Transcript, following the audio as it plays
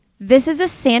This is a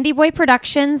Sandy Boy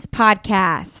Productions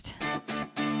podcast.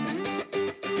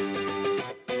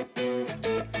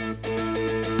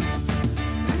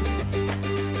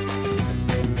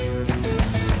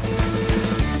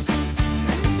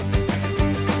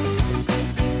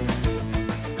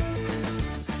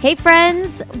 Hey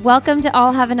friends, welcome to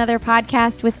All Have Another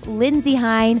Podcast with Lindsay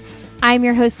Hein. I'm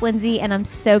your host, Lindsay, and I'm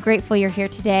so grateful you're here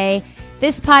today.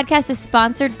 This podcast is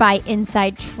sponsored by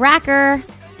Inside Tracker.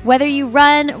 Whether you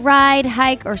run, ride,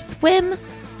 hike, or swim,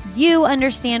 you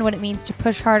understand what it means to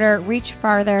push harder, reach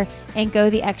farther, and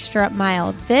go the extra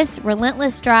mile. This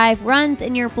relentless drive runs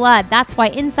in your blood. That's why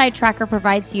Inside Tracker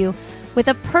provides you with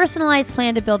a personalized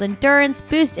plan to build endurance,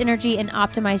 boost energy, and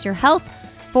optimize your health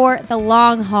for the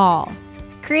long haul.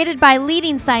 Created by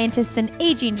leading scientists in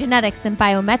aging, genetics, and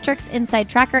biometrics, Inside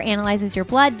Tracker analyzes your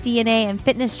blood, DNA, and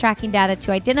fitness tracking data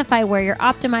to identify where you're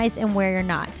optimized and where you're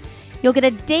not. You'll get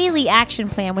a daily action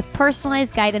plan with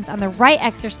personalized guidance on the right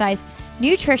exercise,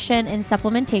 nutrition, and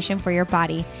supplementation for your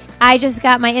body. I just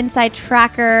got my Inside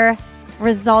Tracker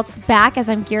results back as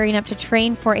I'm gearing up to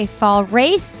train for a fall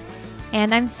race,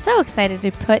 and I'm so excited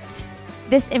to put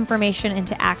this information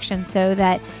into action so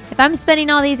that if I'm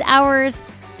spending all these hours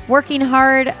working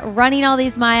hard, running all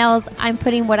these miles, I'm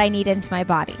putting what I need into my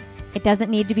body. It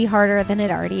doesn't need to be harder than it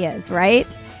already is,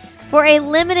 right? For a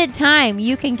limited time,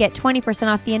 you can get 20%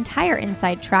 off the entire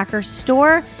Inside Tracker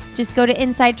store. Just go to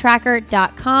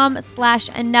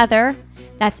insidetracker.com/another.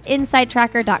 That's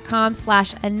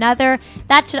insidetracker.com/another.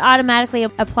 That should automatically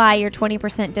apply your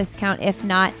 20% discount. If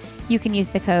not, you can use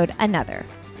the code another.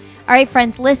 All right,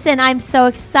 friends, listen, I'm so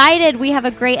excited. We have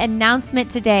a great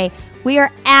announcement today. We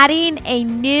are adding a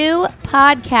new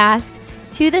podcast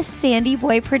to the Sandy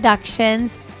Boy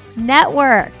Productions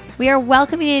network. We are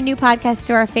welcoming a new podcast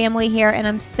to our family here, and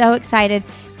I'm so excited.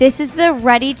 This is the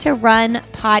Ready to Run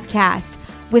podcast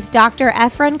with Dr.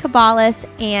 Efren Caballes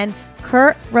and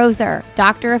Kurt Roser,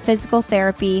 Doctor of Physical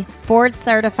Therapy,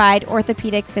 board-certified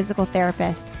orthopedic physical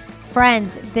therapist.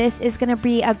 Friends, this is going to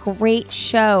be a great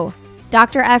show.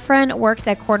 Dr. Efren works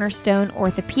at Cornerstone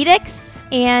Orthopedics,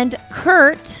 and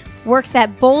Kurt works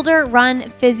at Boulder Run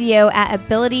Physio at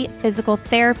Ability Physical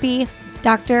Therapy.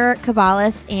 Dr.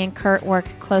 Caballes and Kurt work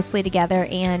closely together,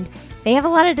 and they have a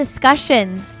lot of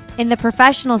discussions in the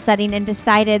professional setting and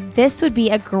decided this would be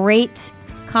a great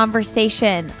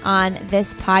conversation on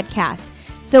this podcast.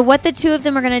 So what the two of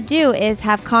them are going to do is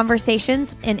have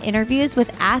conversations and interviews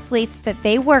with athletes that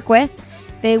they work with.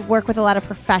 They work with a lot of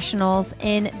professionals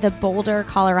in the Boulder,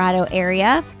 Colorado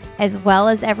area, as well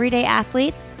as everyday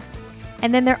athletes.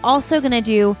 And then they're also going to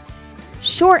do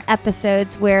short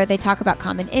episodes where they talk about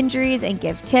common injuries and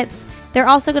give tips. They're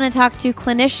also going to talk to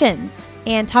clinicians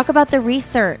and talk about the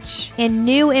research and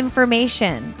new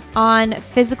information on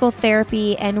physical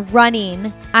therapy and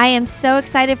running. I am so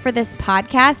excited for this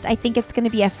podcast. I think it's going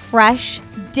to be a fresh,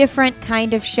 different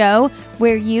kind of show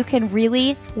where you can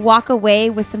really walk away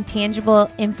with some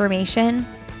tangible information.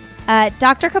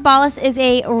 Dr. Caballes is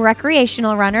a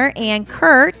recreational runner, and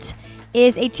Kurt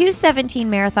is a 2:17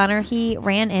 marathoner. He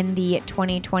ran in the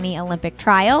 2020 Olympic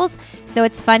trials, so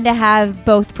it's fun to have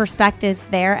both perspectives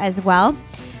there as well.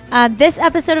 This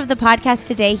episode of the podcast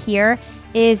today here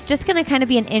is just going to kind of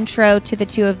be an intro to the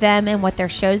two of them and what their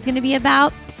show is going to be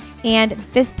about. And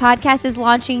this podcast is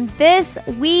launching this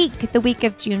week, the week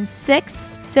of June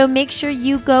 6th. So make sure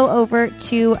you go over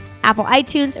to Apple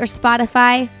iTunes or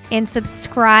Spotify and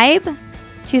subscribe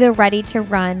to the Ready to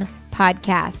Run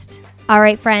podcast. All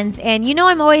right, friends. And you know,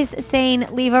 I'm always saying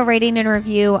leave a rating and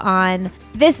review on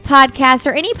this podcast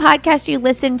or any podcast you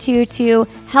listen to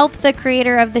help the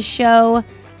creator of the show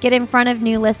get in front of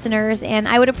new listeners. And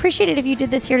I would appreciate it if you did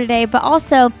this here today. But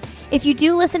also, if you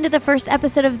do listen to the first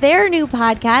episode of their new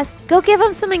podcast, go give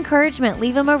them some encouragement.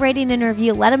 Leave them a rating and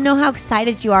review. Let them know how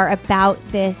excited you are about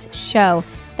this show.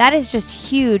 That is just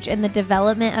huge in the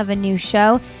development of a new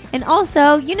show. And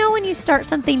also, you know, when you start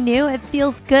something new, it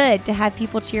feels good to have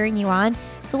people cheering you on.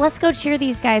 So let's go cheer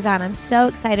these guys on. I'm so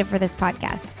excited for this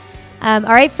podcast. All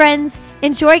right, friends,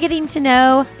 enjoy getting to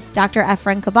know Dr.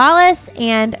 Efren Caballes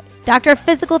and Doctor of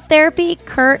Physical Therapy,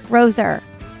 Kurt Roser.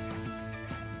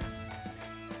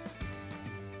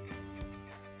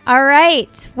 All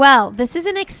right. Well, this is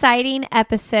an exciting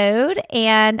episode,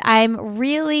 and I'm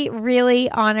really, really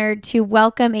honored to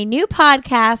welcome a new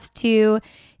podcast to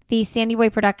the Sandy Boy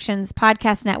Productions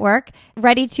podcast network,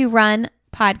 Ready to Run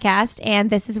podcast. And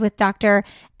this is with Dr.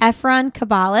 Efren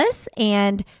Caballes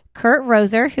and Kurt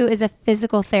Roser, who is a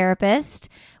physical therapist.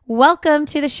 Welcome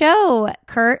to the show,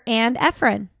 Kurt and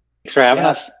Efren. Thanks for having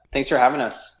us. Thanks for having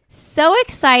us. So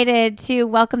excited to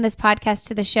welcome this podcast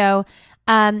to the show.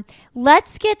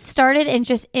 Let's get started and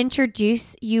just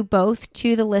introduce you both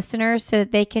to the listeners so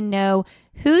that they can know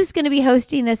who's going to be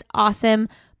hosting this awesome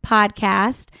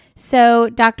podcast. So,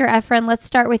 Dr. Efren, let's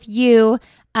start with you.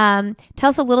 Tell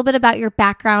us a little bit about your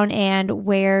background and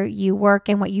where you work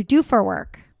and what you do for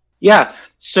work. Yeah,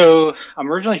 so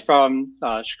I'm originally from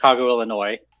Chicago,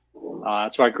 Illinois.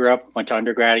 That's where I grew up, went to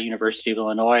undergrad at University of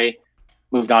Illinois,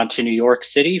 moved on to New York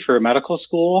City for medical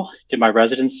school, did my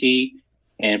residency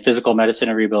in physical medicine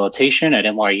and rehabilitation at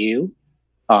NYU.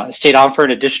 Stayed on for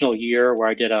an additional year where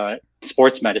I did a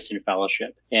sports medicine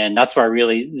fellowship. And that's where I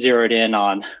really zeroed in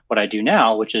on what I do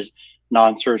now, which is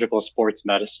non-surgical sports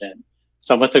medicine.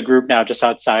 So I'm with a group now just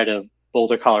outside of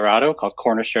Boulder, Colorado called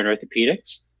Cornerstone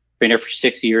Orthopedics. Been here for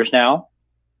 6 years now.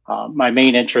 My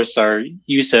main interests are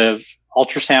use of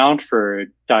ultrasound for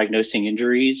diagnosing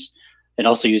injuries and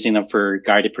also using them for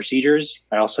guided procedures.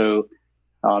 I also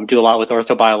do a lot with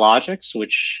orthobiologics,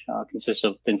 which consists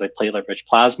of things like platelet-rich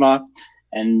plasma.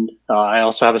 And I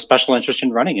also have a special interest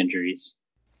in running injuries.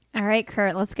 All right,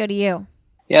 Kurt, let's go to you.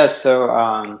 Yeah, so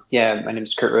my name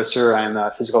is Kurt Rosser. I'm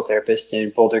a physical therapist in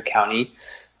Boulder County.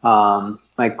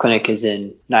 My clinic is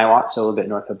in Niwot, so a little bit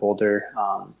north of Boulder.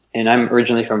 And I'm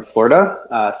originally from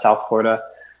Florida, South Florida.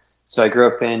 So I grew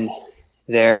up in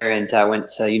there and went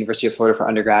to University of Florida for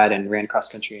undergrad and ran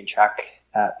cross country and track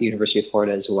at University of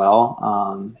Florida as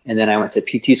well. And then I went to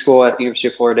PT school at University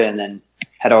of Florida and then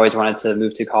had always wanted to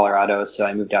move to Colorado. So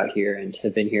I moved out here and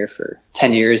have been here for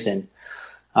 10 years and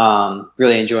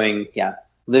really enjoying,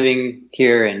 living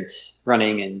here and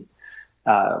running and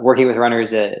working with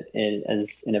runners in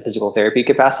a physical therapy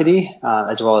capacity,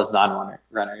 as well as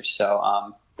non-runners.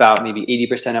 So about maybe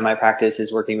 80% of my practice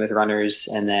is working with runners,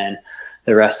 and then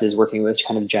the rest is working with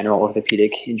kind of general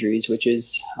orthopedic injuries, which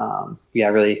is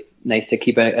really nice to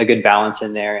keep a good balance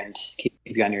in there and keep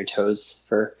you on your toes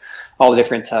for all the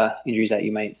different injuries that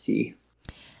you might see.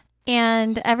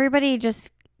 And everybody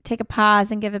just take a pause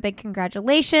and give a big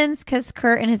congratulations because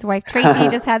Kurt and his wife Tracy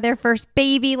just had their first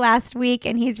baby last week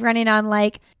and he's running on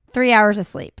like 3 hours of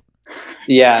sleep.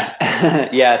 Yeah.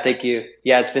 Thank you.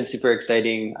 Yeah, it's been super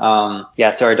exciting.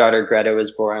 So our daughter Greta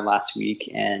was born last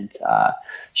week and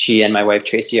she and my wife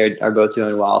Tracy are both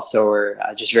doing well. So we're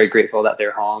just very grateful that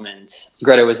they're home. And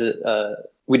Greta was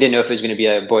we didn't know if it was going to be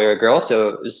a boy or a girl, so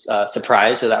it was a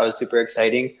surprise. So that was super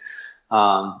exciting.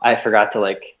 I forgot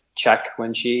to check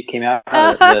when she came out.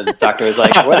 The doctor was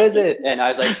like, "What is it?" And I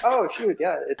was like, "Oh shoot,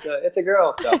 yeah, it's a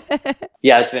girl." So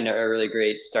yeah, it's been a really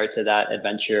great start to that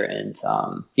adventure, and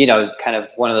kind of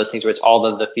one of those things where it's all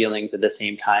of the feelings at the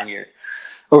same time. You're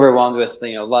overwhelmed with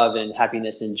love and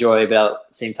happiness and joy, but at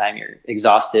the same time you're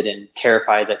exhausted and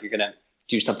terrified that you're gonna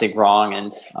do something wrong,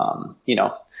 and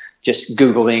just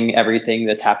Googling everything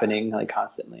that's happening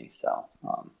constantly. So,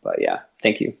 but yeah,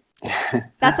 thank you.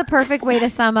 That's a perfect way to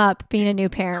sum up being a new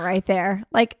parent right there.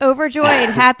 Overjoyed,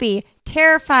 happy,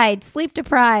 terrified, sleep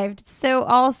deprived.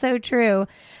 So true.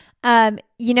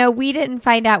 We didn't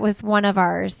find out with one of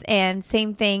ours, and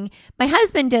same thing. My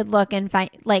husband did look and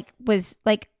was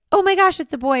like, oh my gosh,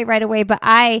 it's a boy right away. But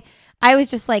I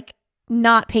was just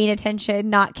not paying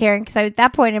attention, not caring. Cause at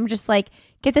that point I'm just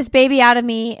get this baby out of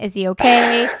me. Is he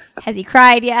okay? Has he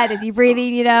cried yet? Is he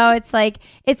breathing?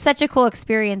 It's such a cool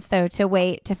experience though, to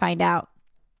wait to find out.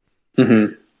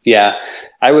 Mm-hmm. Yeah.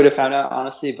 I would have found out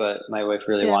honestly, but my wife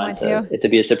really wanted it to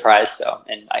be a surprise. So,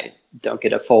 and I don't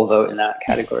get a full vote in that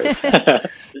category. So.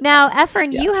 Now,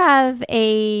 Efren, you have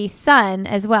a son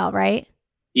as well, right?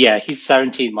 Yeah. He's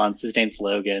 17 months. His name's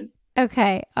Logan.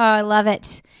 Okay. Oh, I love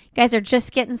it. You guys are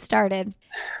just getting started.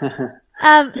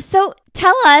 So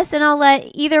tell us, and I'll let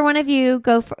either one of you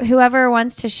go for whoever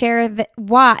wants to share the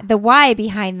why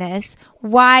behind this,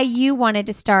 why you wanted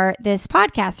to start this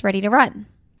podcast, Ready to Run.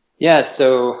 Yeah.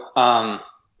 So, I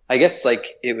guess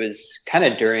it was kind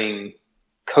of during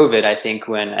COVID, I think,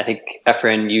 when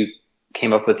Efren, you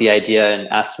came up with the idea and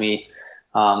asked me,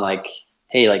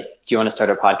 hey, do you want to start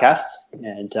a podcast?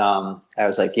 And, I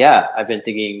was like, yeah, I've been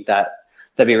thinking that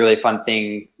that'd be a really fun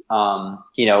thing,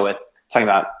 with talking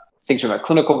about things from a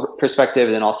clinical perspective,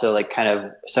 and then also kind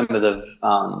of some of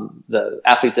the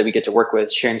athletes that we get to work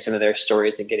with, sharing some of their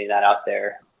stories and getting that out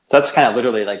there. So that's kind of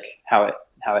literally how it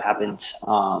happened.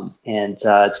 And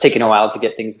it's taken a while to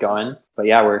get things going, but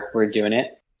yeah, we're doing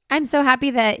it. I'm so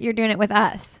happy that you're doing it with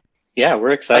us. Yeah,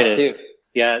 we're excited. Us too.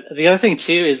 Yeah. The other thing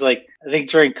too is I think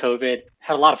during COVID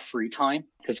had a lot of free time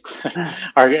because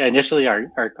our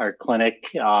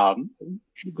clinic,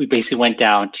 we basically went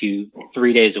down to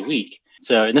 3 days a week.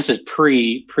 So, and this is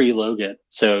pre Logan.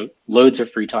 So loads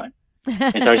of free time.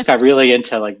 And so I just got really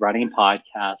into running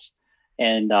podcasts.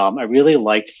 And I really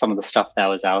liked some of the stuff that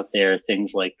was out there,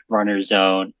 things like Runner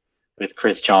Zone, with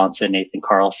Chris Johnson, Nathan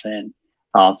Carlson,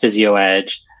 Physio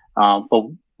Edge. But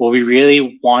what we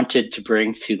really wanted to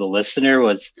bring to the listener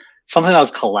was something that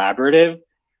was collaborative,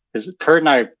 because Kurt and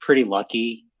I are pretty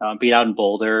lucky being out in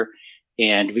Boulder,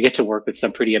 and we get to work with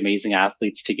some pretty amazing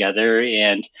athletes together.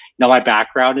 And, my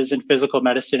background is in physical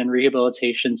medicine and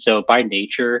rehabilitation. So by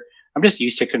nature, I'm just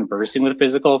used to conversing with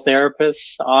physical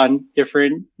therapists on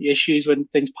different issues when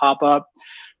things pop up.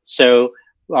 So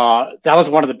that was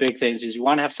one of the big things, is we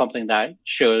want to have something that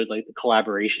showed like the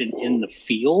collaboration in the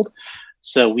field,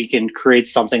 so we can create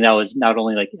something that was not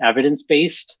only like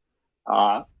evidence-based,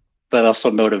 but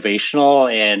also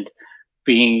motivational. And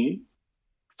being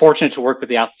fortunate to work with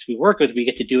the athletes we work with, we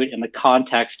get to do it in the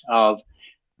context of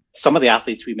some of the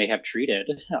athletes we may have treated.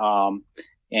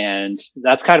 And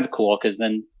that's kind of cool, because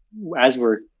then as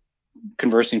we're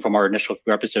conversing from our initial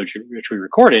few episodes, which we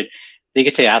recorded, they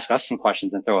get to ask us some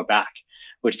questions and throw it back,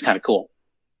 which is kind of cool.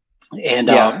 And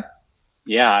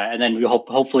and then we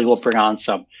hopefully we'll bring on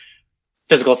some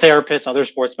physical therapists, other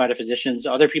sports metaphysicians,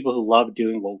 other people who love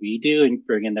doing what we do, and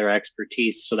bring in their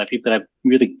expertise so that people have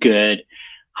really good,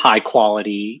 high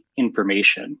quality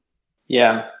information.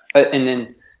 Yeah. And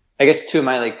then I guess two of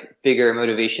my like bigger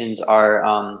motivations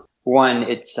are, one,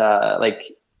 it's like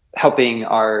helping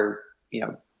our,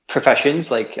 professions,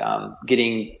 like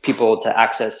getting people to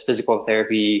access physical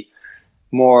therapy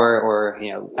more, or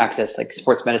access like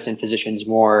sports medicine physicians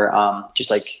more, just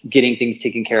like getting things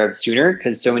taken care of sooner,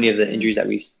 because so many of the injuries that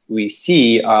we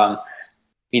see, by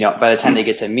the time they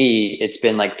get to me, it's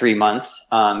been like 3 months,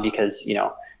 because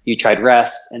you tried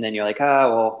rest, and then you're like,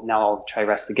 well, now I'll try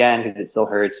rest again because it still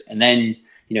hurts, and then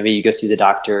maybe you go see the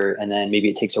doctor, and then maybe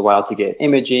it takes a while to get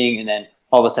imaging, and then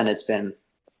all of a sudden it's been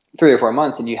 3 or 4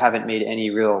 months and you haven't made any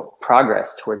real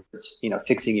progress towards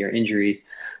fixing your injury.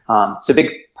 So a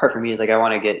big part for me is like I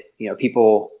want to get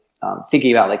people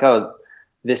thinking about like, oh,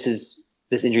 this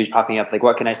injury is popping up. Like,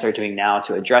 what can I start doing now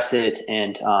to address it?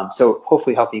 And so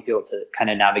hopefully helping people to kind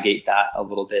of navigate that a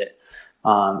little bit,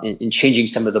 and changing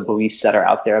some of the beliefs that are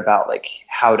out there about like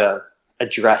how to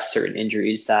address certain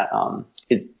injuries that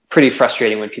it's pretty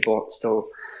frustrating when people still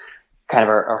kind of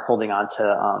are holding on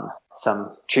to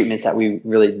some treatments that we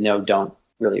really know don't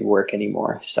really work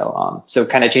anymore. So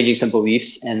kind of changing some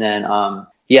beliefs, and then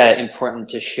important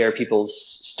to share people's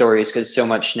stories, because so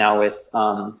much now with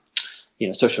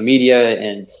social media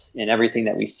and everything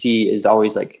that we see is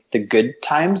always like the good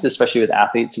times, especially with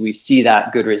athletes. We see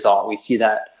that good result, we see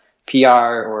that PR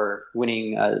or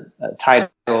winning a title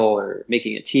or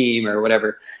making a team or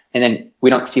whatever, and then we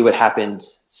don't see what happened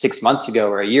 6 months ago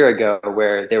or a year ago,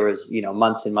 where there was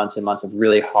months and months and months of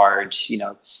really hard,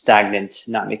 stagnant,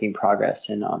 not making progress.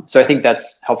 And so I think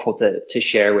that's helpful to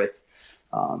share with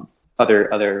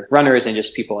other runners and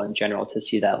just people in general, to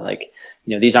see that like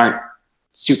these aren't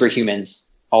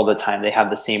superhumans all the time. They have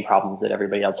the same problems that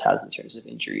everybody else has in terms of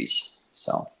injuries.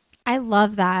 So I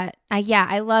love that.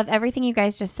 I love everything you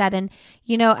guys just said. And,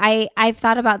 I've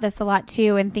thought about this a lot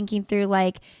too, and thinking through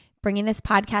like bringing this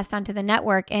podcast onto the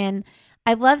network. And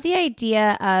I love the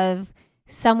idea of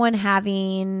someone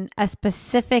having a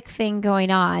specific thing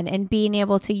going on and being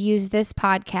able to use this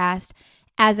podcast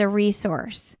as a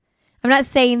resource. I'm not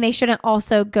saying they shouldn't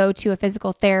also go to a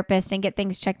physical therapist and get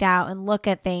things checked out and look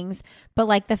at things, but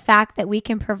like the fact that we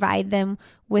can provide them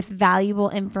with valuable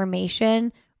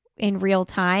information in real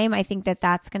time, I think that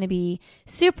that's going to be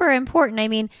super important. I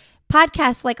mean,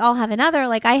 podcasts like I'll Have Another,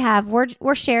 like I have,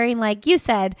 we're sharing, like you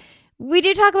said, we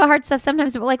do talk about hard stuff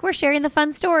sometimes, but like we're sharing the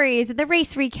fun stories and the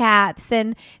race recaps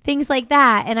and things like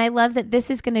that. And I love that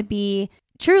this is going to be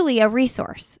truly a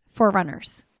resource for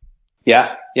runners.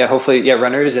 Yeah. Hopefully,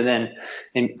 runners and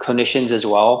clinicians as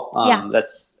well.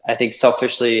 That's, I think,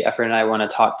 selfishly, Efren and I want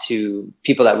to talk to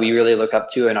people that we really look up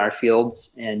to in our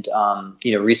fields, and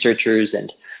researchers,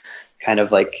 and kind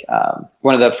of like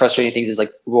one of the frustrating things is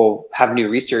like we'll have new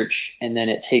research, and then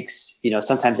it takes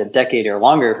sometimes a decade or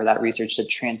longer for that research to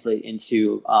translate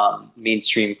into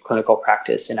mainstream clinical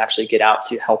practice and actually get out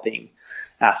to helping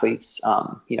athletes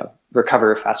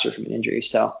recover faster from an injury.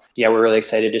 So we're really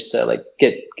excited just to like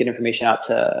get information out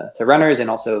to runners, and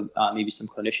also maybe some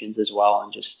clinicians as well,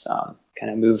 and just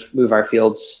kind of move our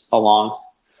fields along.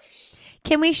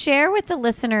 Can we share with the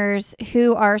listeners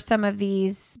who are some of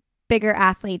these bigger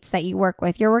athletes that you work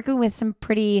with? You're working with some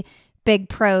pretty big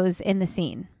pros in the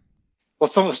scene. Well,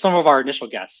 some of our initial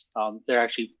guests, they're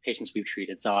actually patients we've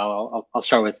treated. So I'll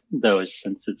start with those,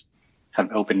 since it's kind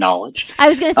of open knowledge. I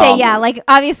was going to say, like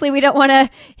obviously we don't want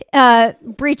to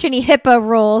breach any HIPAA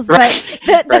rules, right,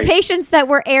 but the patients that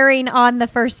we're airing on the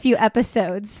first few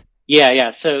episodes.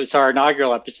 Yeah. So our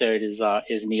inaugural episode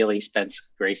is Neely Spence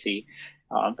Gracie.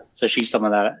 So she's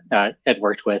someone that Ed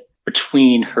worked with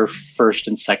between her first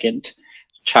and second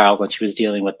child when she was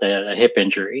dealing with a hip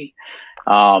injury.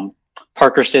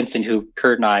 Parker Stinson, who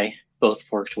Kurt and I both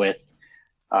worked with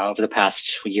over the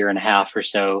past year and a half or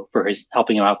so for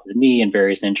helping him out with his knee and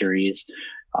various injuries.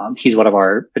 He's one of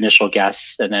our initial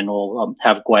guests, and then we'll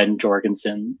have Gwen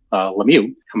Jorgensen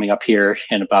Lemieux coming up here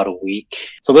in about a week.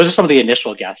 So those are some of the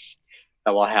initial guests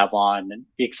that we'll have on, and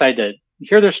be excited to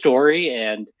hear their story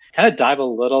and kind of dive a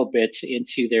little bit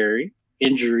into their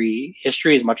injury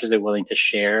history as much as they're willing to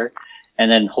share.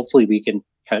 And then hopefully we can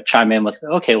kind of chime in with,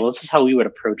 okay, well, this is how we would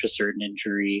approach a certain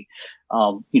injury.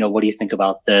 What do you think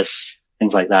about this?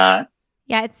 Things like that.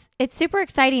 Yeah, it's super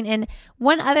exciting. And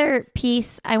one other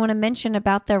piece I want to mention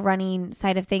about the running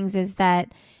side of things is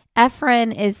that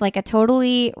Efren is like a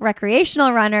totally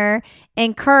recreational runner,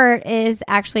 and Kurt is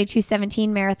actually a 2:17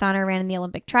 marathoner, ran in the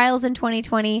Olympic trials in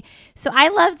 2020. So I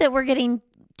love that we're getting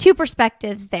two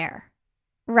perspectives there,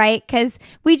 right? Because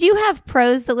we do have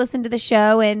pros that listen to the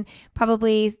show and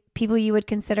probably people you would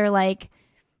consider like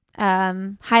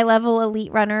high-level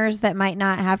elite runners that might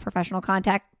not have professional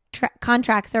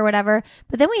contracts or whatever.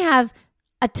 But then we have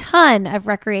a ton of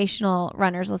recreational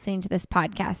runners listening to this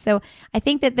podcast. So I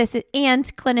think that this is, and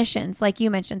clinicians, like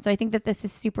you mentioned. So I think that this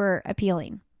is super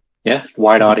appealing. Yeah,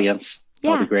 wide audience.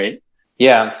 Yeah. That'll be great.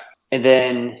 Yeah. And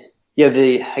then,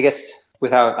 I guess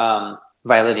without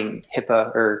violating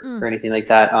HIPAA or anything like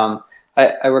that,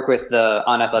 I work with the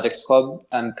On Athletics Club.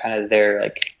 I'm kind of their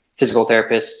like physical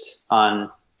therapist on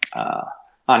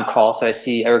call. So I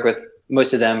work with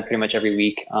most of them pretty much every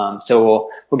week. So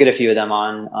we'll get a few of them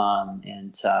on,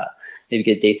 and maybe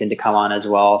get Dathan to come on as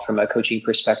well from a coaching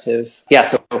perspective. Yeah.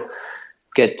 So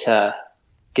get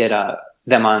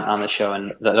them on the show,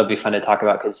 and that'll be fun to talk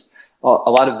about because a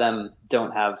lot of them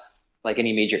don't have like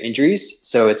any major injuries.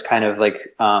 So it's kind of like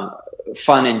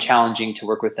fun and challenging to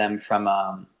work with them from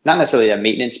not necessarily a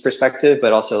maintenance perspective,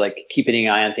 but also like keeping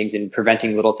an eye on things and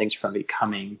preventing little things from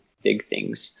becoming big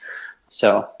things.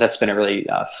 So that's been a really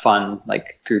fun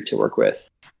like group to work with.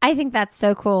 I think that's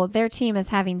so cool. Their team is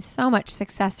having so much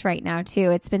success right now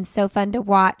too. It's been so fun to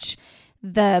watch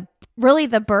the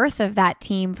birth of that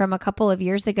team from a couple of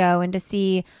years ago and to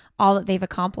see all that they've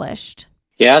accomplished.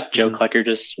 Yeah, Joe Klecker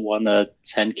just won the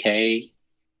 10K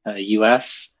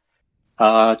US,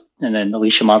 and then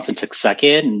Alicia Monson took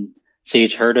second, and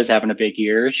Sage Herda's having a big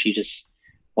year. She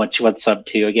went sub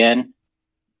 2 again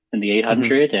in the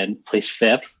 800 and placed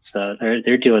 5th. So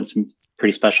they're doing some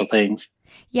pretty special things.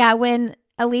 Yeah, when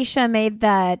Alicia made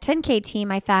the 10K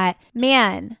team, I thought,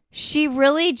 man, she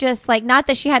really just like, not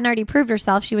that she hadn't already proved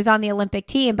herself, she was on the Olympic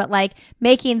team, but like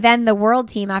making then the world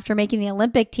team after making the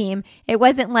Olympic team, it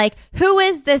wasn't like, who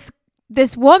is this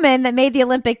woman that made the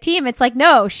Olympic team? It's like,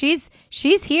 no, she's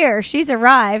here, she's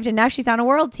arrived, and now she's on a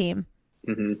world team.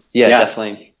 Mm-hmm. Yeah,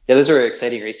 definitely. Yeah, those were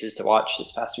exciting races to watch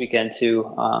this past weekend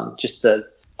too. Just the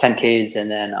 10Ks,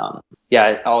 and then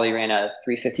Ollie ran a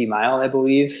 350 mile, I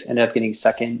believe, ended up getting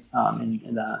second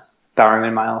in the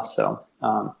Bowerman mile. So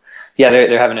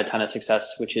they're having a ton of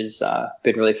success, which has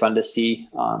been really fun to see,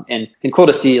 and cool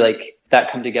to see like that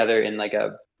come together in like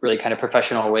a really kind of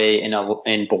professional way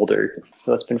in Boulder. So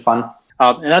that's been fun.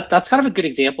 And that's kind of a good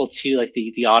example too, like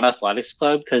the On Athletics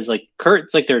Club, because like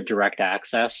Kurt's like their direct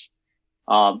access.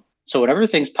 So whenever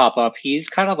things pop up, he's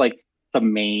kind of like the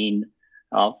main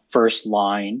first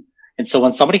line. And so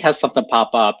when somebody has something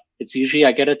pop up, it's usually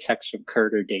I get a text from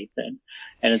Kurt or Dathan,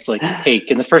 and it's like, hey,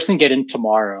 can this person get in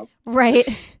tomorrow? Right.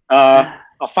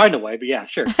 I'll find a way, but yeah,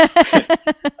 sure.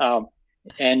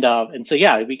 And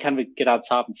so we kind of get on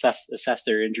top and assess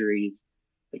their injuries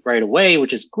like right away,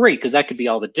 which is great because that could be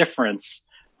all the difference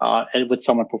with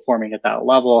someone performing at that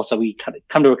level. So we kind of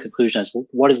come to a conclusion as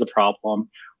what is the problem?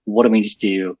 What do we need to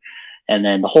do? And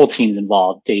then the whole team's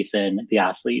involved, Dathan, the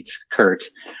athletes, Kurt,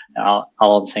 all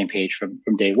on the same page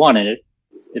from day one. And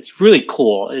it's really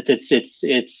cool. It's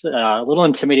a little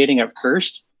intimidating at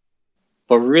first,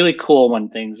 but really cool when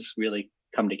things really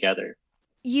come together.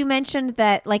 You mentioned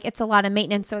that like it's a lot of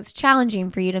maintenance, so it's challenging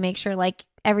for you to make sure like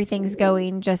everything's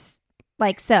going just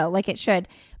like it should.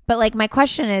 But like my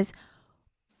question is,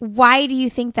 why do you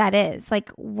think that is? Like,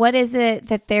 what is it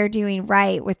that they're doing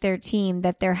right with their team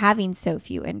that they're having so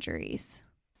few injuries?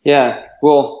 Yeah,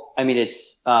 well, I mean,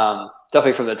 it's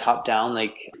definitely from the top down.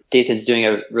 Like, Dathan's doing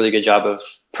a really good job of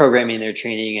programming their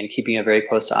training and keeping a very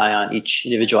close eye on each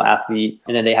individual athlete.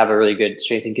 And then they have a really good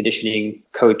strength and conditioning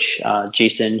coach,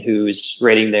 Jason, who's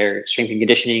rating their strength and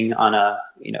conditioning on a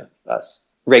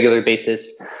regular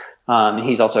basis. And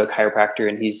he's also a chiropractor,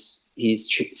 and he's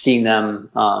seeing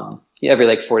them every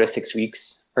like 4 to 6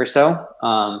 weeks or so.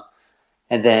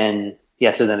 And then,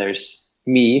 so then there's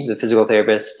me, the physical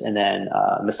therapist, and then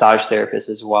massage therapist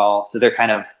as well. So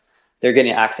they're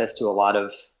getting access to a lot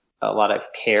of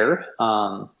care.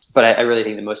 But I really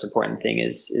think the most important thing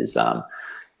is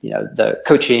the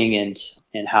coaching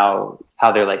and how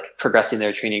they're like progressing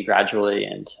their training gradually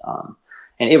and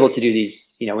able to do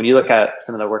these, when you look at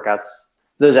some of the workouts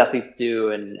those athletes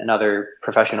do and other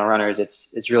professional runners,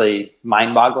 it's really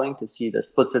mind boggling to see the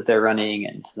splits that they're running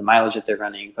and the mileage that they're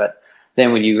running. But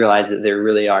then when you realize that they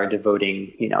really are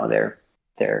devoting,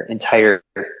 their entire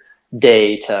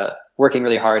day to working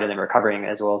really hard and then recovering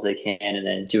as well as they can, and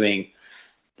then doing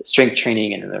the strength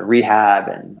training and the rehab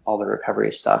and all the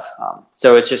recovery stuff.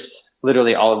 So it's just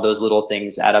literally all of those little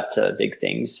things add up to big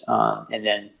things, and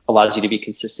then allows you to be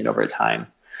consistent over time.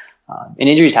 And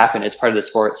injuries happen. It's part of the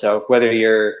sport. So whether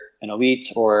you're an elite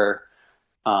or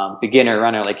beginner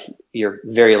runner, like you're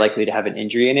very likely to have an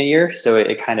injury in a year. So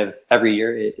it kind of every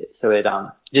year. It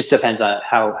just depends on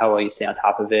how well you stay on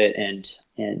top of it. And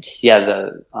yeah,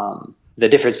 the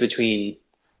difference between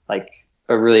like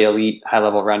a really elite high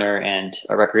level runner and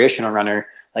a recreational runner,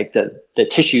 like the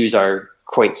tissues are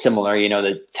quite similar.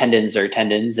 The tendons are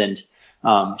tendons, and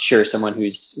sure, someone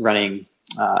who's running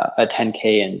a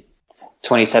 10K in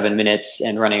 27 minutes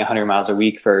and running 100 miles a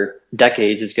week for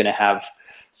decades is going to have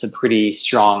some pretty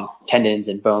strong tendons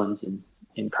and bones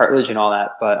and cartilage and all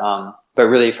that. But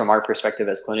really from our perspective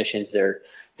as clinicians,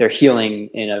 they're healing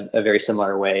in a very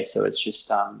similar way. So it's just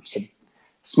some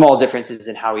small differences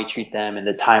in how we treat them and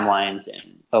the timelines,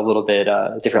 and a little bit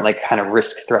different like kind of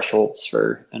risk thresholds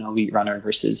for an elite runner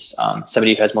versus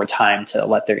somebody who has more time to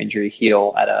let their injury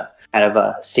heal at a kind of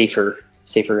a safer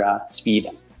speed.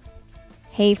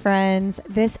 Hey friends,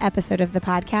 this episode of the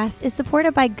podcast is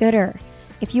supported by Goodr.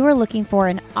 If you are looking for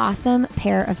an awesome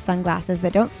pair of sunglasses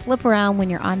that don't slip around when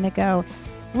you're on the go,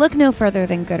 look no further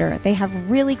than Goodr. They have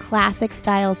really classic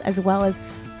styles as well as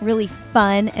really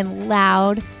fun and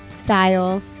loud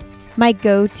styles. My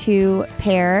go-to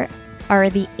pair are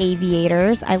the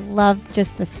aviators. I love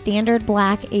just the standard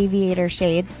black aviator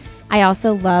shades. I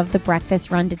also love the breakfast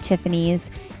run to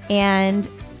Tiffany's, and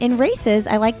in races,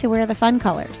 I like to wear the fun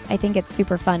colors. I think it's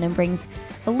super fun and brings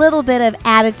a little bit of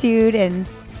attitude and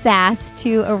sass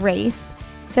to a race.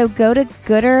 So go to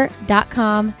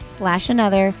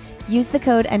goodr.com/another, use the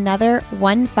code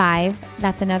another15,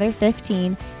 that's another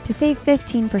 15, to save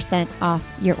 15% off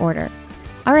your order.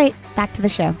 All right, back to the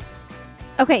show.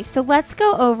 Okay, so let's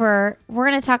go over, we're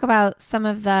going to talk about some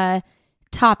of the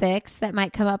topics that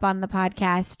might come up on the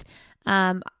podcast.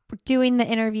 Doing the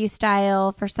interview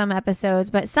style for some episodes,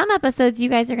 but some episodes you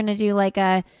guys are going to do like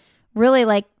a really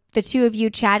like the two of you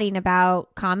chatting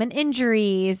about common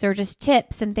injuries or just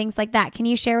tips and things like that. Can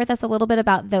you share with us a little bit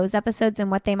about those episodes and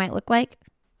what they might look like?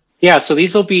 Yeah, so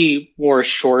these will be more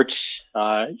short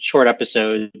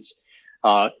episodes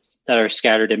that are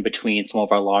scattered in between some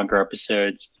of our longer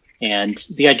episodes. And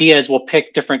the idea is we'll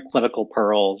pick different clinical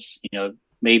pearls.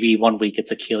 Maybe one week it's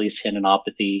Achilles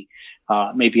tendinopathy.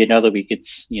 Maybe another week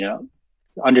it's,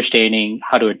 understanding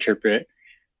how to interpret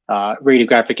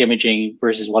radiographic imaging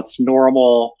versus what's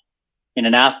normal in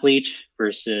an athlete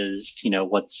versus,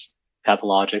 what's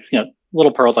pathologic,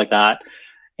 little pearls like that.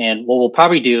 And what we'll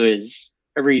probably do is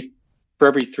for every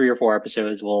 3 or 4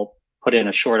 episodes, we'll put in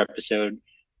a short episode,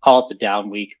 call it the down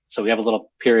week. So we have a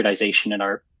little periodization in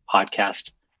our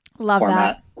podcast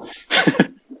format.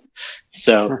 That.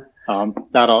 So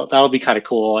that'll be kind of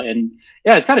cool. And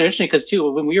yeah, it's kind of interesting because too,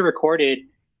 when we recorded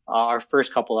our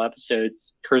first couple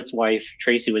episodes, Kurt's wife,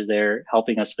 Tracy, was there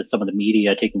helping us with some of the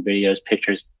media, taking videos,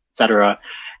 pictures, etc.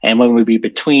 And when we'd be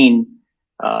between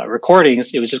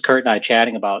recordings, it was just Kurt and I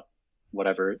chatting about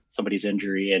whatever, somebody's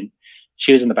injury. And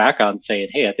she was in the background saying,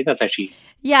 "Hey, I think that's actually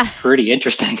pretty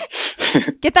interesting."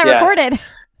 Get that recorded.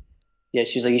 Yeah,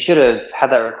 she's like, "You should have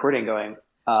had that recording going."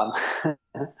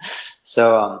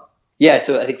 So I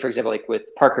think, for example, like with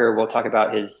Parker, we'll talk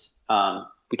about his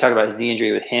knee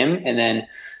injury with him, and then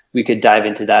we could dive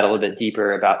into that a little bit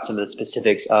deeper about some of the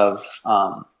specifics of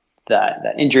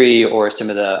that injury, or some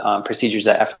of the procedures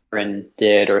that Efren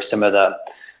did, or some of the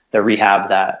rehab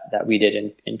that we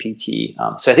did in PT.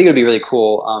 So I think it would be really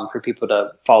cool for people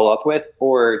to follow up with,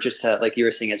 or just to, like you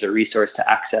were saying, as a resource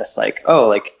to access, like, oh,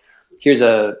 like here's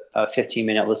a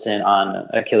 15-minute listen on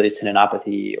Achilles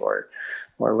tendinopathy or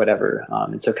whatever.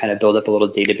 And so kind of build up a little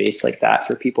database like that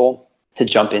for people to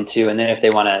jump into. And then if they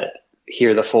want to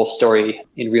hear the full story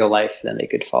in real life, then they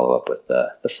could follow up with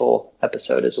the full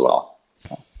episode as well.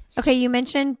 So. Okay, you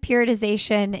mentioned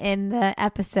periodization in the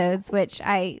episodes, which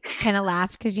I kind of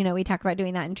laughed because, we talk about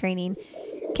doing that in training.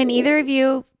 Can either of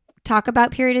you talk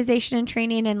about periodization and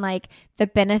training and like the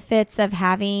benefits of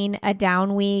having a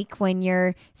down week when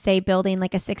you're, say, building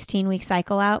like a 16-week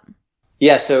cycle out?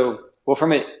 Yeah. So, well,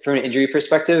 from an injury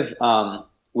perspective,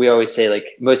 we always say like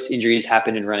most injuries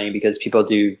happen in running because people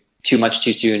do too much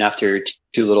too soon after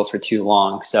too little for too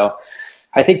long. So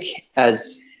I think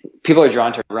as people are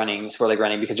drawn to running, sport like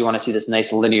running, because we want to see this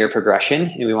nice linear progression,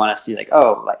 and we want to see like,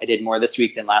 oh, I did more this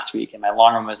week than last week, and my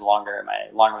long run was longer, and my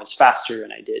long run was faster,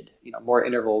 and I did more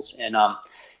intervals, and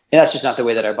that's just not the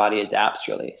way that our body adapts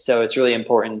really. So it's really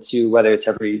important to, whether it's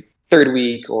every third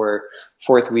week or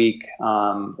fourth week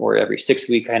or every sixth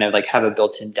week, kind of like have a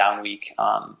built-in down week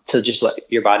to just let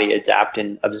your body adapt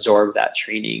and absorb that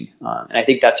training. And I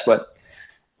think that's what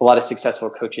a lot of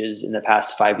successful coaches in the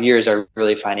past 5 years are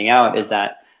really finding out, is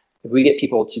that if we get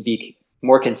people to be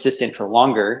more consistent for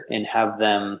longer and have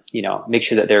them, make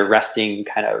sure that they're resting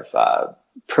kind of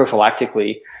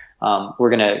prophylactically, we're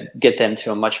going to get them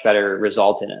to a much better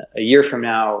result in a year from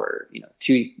now, or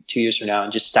 2 years from now,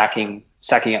 and just stacking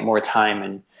up more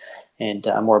time and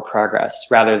more progress,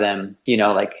 rather than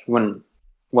like when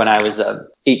I was a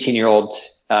 18-year-old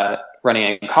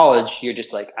running in college, you're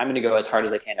just like, I'm going to go as hard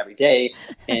as I can every day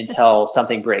until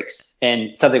something breaks,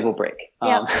 and something will break.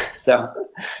 Yep. So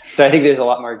I think there's a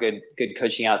lot more good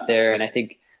coaching out there. And I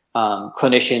think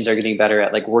clinicians are getting better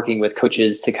at like working with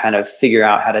coaches to kind of figure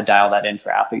out how to dial that in for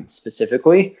athletes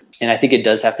specifically. And I think it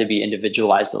does have to be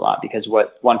individualized a lot, because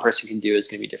what one person can do is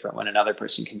going to be different when another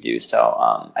person can do.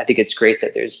 So I think it's great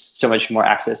that there's so much more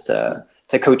access to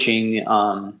coaching,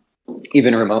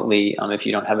 even remotely, if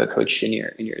you don't have a coach in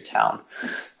your town,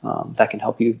 that can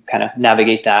help you kind of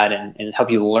navigate that and help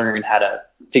you learn how to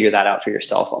figure that out for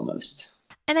yourself almost.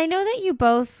 And I know that you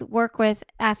both work with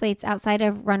athletes outside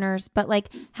of runners, but like,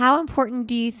 how important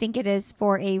do you think it is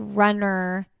for a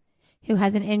runner who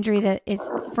has an injury that is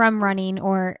from running,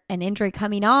 or an injury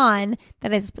coming on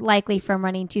that is likely from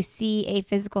running, to see a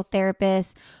physical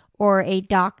therapist or a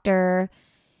doctor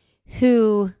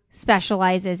who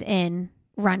specializes in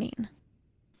running?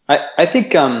 I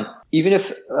think even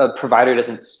if a provider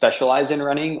doesn't specialize in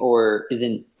running or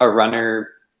isn't a runner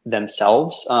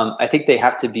themselves, I think they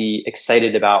have to be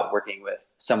excited about working with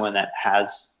someone that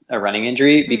has a running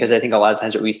injury, because I think a lot of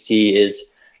times what we see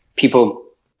is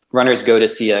runners go to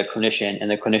see a clinician,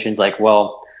 and the clinician's like,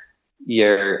 well,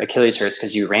 your Achilles hurts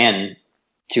because you ran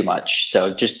too much,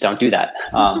 so just don't do that.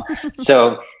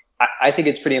 So I think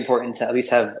it's pretty important to at least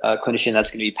have a clinician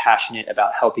that's going to be passionate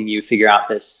about helping you figure out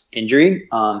this injury,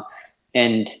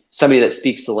 and somebody that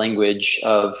speaks the language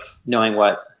of knowing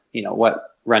what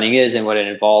running is and what it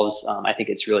involves. I think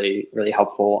it's really, really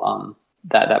helpful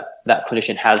that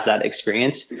clinician has that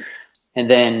experience. And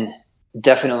then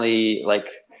definitely, like,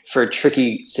 for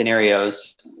tricky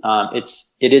scenarios,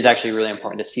 it is actually really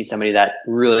important to see somebody that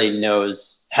really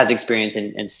has experience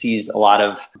and sees a lot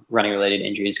of running related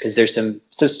injuries, because there's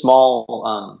some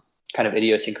small kind of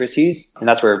idiosyncrasies, and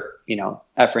that's where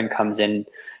Efren comes in.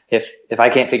 If I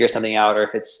can't figure something out, or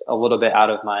if it's a little bit out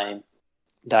of my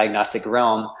diagnostic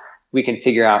realm, we can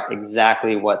figure out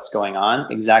exactly what's going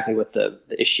on, exactly what the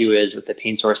issue is, what the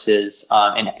pain source is,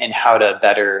 and how to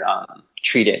better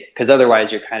treat it. Because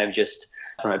otherwise, you're kind of just,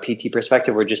 from a PT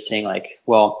perspective, we're just saying like,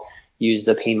 well, use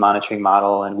the pain monitoring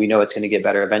model, and we know it's going to get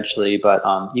better eventually. But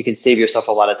you can save yourself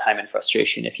a lot of time and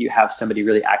frustration if you have somebody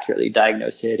really accurately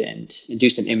diagnose it and do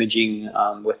some imaging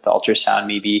with the ultrasound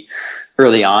maybe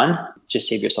early on. Just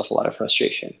save yourself a lot of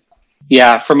frustration.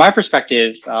 Yeah, from my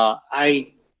perspective,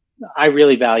 I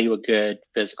really value a good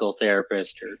physical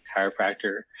therapist or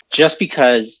chiropractor, just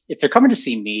because if they're coming to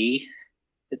see me,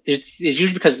 it's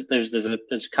usually because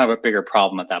there's kind of a bigger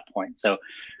problem at that point. So,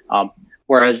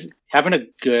 whereas having a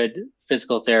good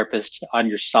physical therapist on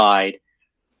your side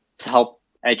to help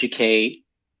educate,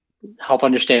 help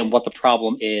understand what the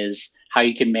problem is, how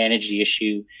you can manage the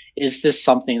issue. Is this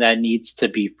something that needs to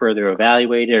be further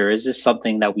evaluated, or is this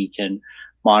something that we can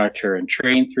monitor and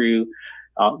train through?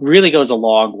 Really goes a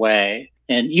long way.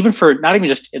 And even for not even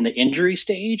just in the injury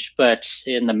stage, but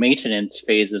in the maintenance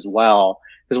phase as well.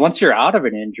 Because once you're out of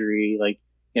an injury,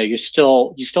 you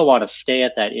still want to stay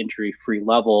at that injury free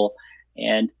level.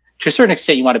 And to a certain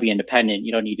extent, you want to be independent.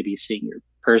 You don't need to be seeing your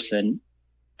person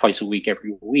twice a week,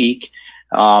 every week.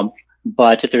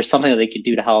 But if there's something that they can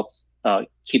do to help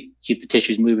keep the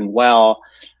tissues moving well,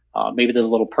 maybe there's a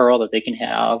little pearl that they can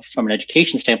have from an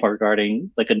education standpoint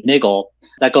regarding like a niggle,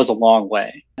 that goes a long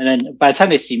way. And then by the time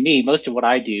they see me, most of what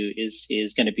I do is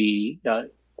going to be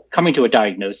coming to a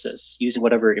diagnosis using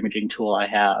whatever imaging tool I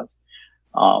have,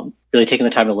 really taking the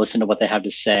time to listen to what they have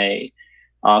to say,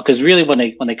 Because really, when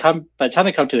they come, by the time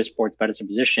they come to a sports medicine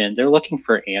position, they're looking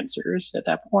for answers at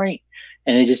that point,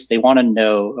 and they want to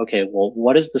know, okay, well,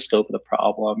 what is the scope of the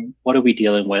problem? What are we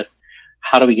dealing with?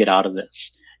 How do we get out of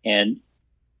this? And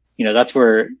that's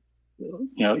where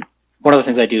one of the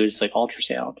things I do is like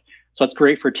ultrasound. So it's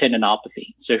great for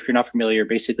tendinopathy. So if you're not familiar,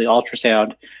 basically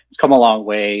ultrasound has come a long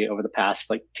way over the past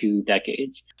like 2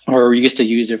 decades. Or we used to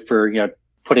use it for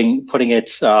putting it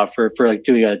for like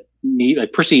doing a knee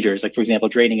like procedures, like for example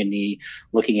draining a knee,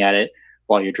 looking at it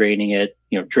while you're draining it,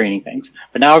 draining things.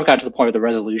 But now we've gotten to the point where the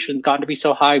resolution's gotten to be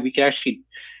so high, we can actually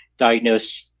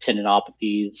diagnose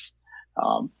tendinopathies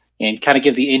and kind of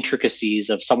give the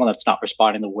intricacies of someone that's not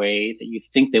responding the way that you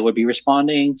think they would be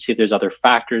responding, see if there's other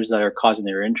factors that are causing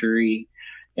their injury,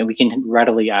 and we can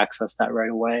readily access that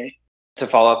right away. To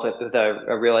follow up with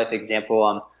a real life example,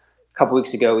 a couple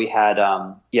weeks ago we had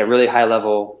really high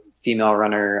level female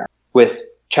runner with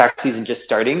track season just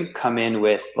starting come in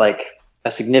with like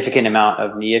a significant amount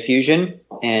of knee effusion,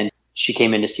 and she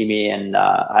came in to see me, and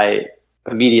I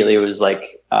immediately was like,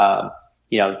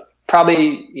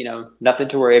 probably, nothing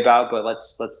to worry about, but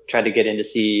let's try to get in to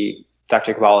see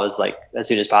Dr. Kabbalah as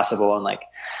soon as possible and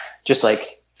just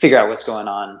figure out what's going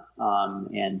on.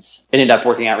 And it ended up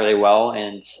working out really well.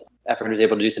 And everyone was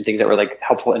able to do some things that were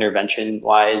helpful intervention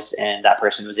wise. And that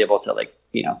person was able to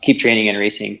keep training and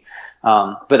racing.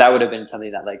 But that would have been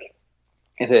something that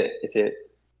if it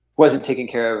wasn't taken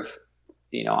care of,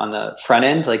 on the front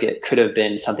end, it could have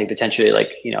been something potentially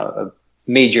a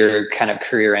major kind of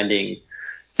career ending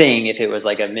thing if it was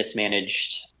a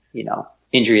mismanaged,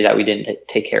 injury that we didn't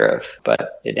take care of,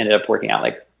 but it ended up working out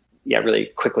really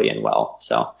quickly and well.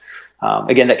 So,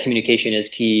 again, that communication is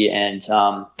key. And,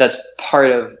 that's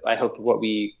part of, I hope, what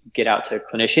we get out to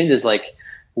clinicians is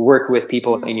work with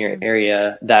people in your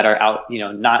area that are out,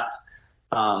 not,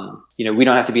 we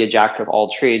don't have to be a jack of all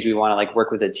trades. We want to work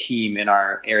with a team in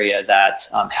our area that,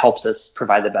 helps us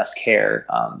provide the best care,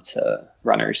 to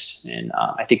runners. And,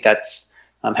 I think that's,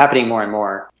 happening more and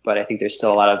more, but I think there's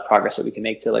still a lot of progress that we can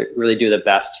make to really do the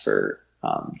best for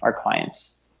our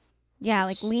clients.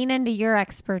 Yeah, lean into your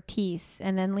expertise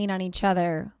and then lean on each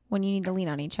other when you need to lean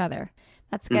on each other.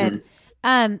 That's good.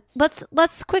 Mm-hmm.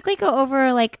 Let's quickly go over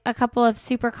a couple of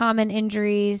super common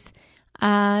injuries.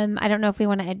 I don't know if we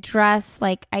want to address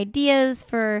ideas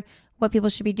for what people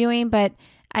should be doing, but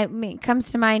it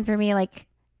comes to mind for me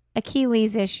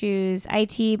Achilles issues,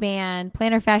 IT band,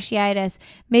 plantar fasciitis.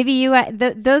 Maybe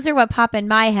those are what pop in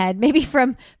my head, maybe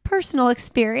from personal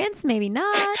experience, maybe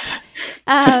not.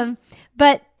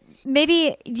 But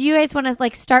maybe do you guys want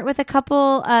to start with a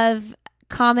couple of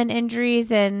common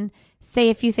injuries and say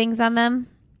a few things on them?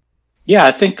 Yeah,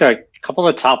 I think a couple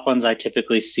of top ones I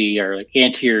typically see are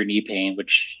anterior knee pain,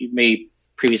 which you may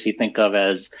previously think of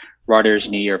as runner's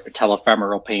knee or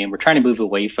patellofemoral pain. We're trying to move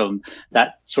away from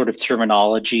that sort of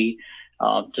terminology,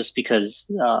 just because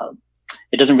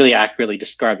it doesn't really accurately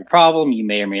describe the problem. You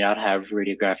may or may not have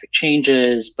radiographic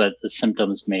changes, but the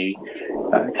symptoms may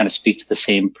kind of speak to the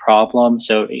same problem.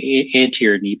 So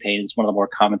anterior knee pain is one of the more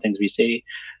common things we see.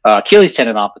 Achilles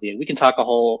tendinopathy. We can talk for a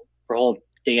whole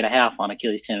day and a half on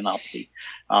Achilles tendinopathy.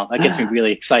 That gets me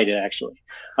really excited, actually.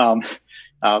 That's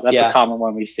a common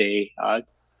one we see.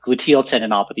 Gluteal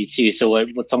tendinopathy too. So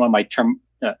what someone might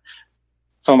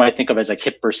think of as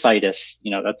hip bursitis,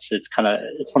 it's one of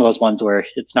those ones where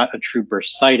it's not a true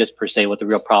bursitis per se. What the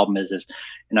real problem is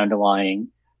an underlying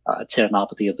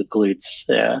tendinopathy of the glutes.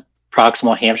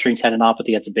 Proximal hamstring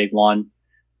tendinopathy, that's a big one.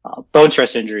 Bone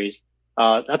stress injuries,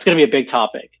 that's going to be a big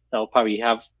topic. That'll probably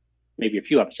have maybe a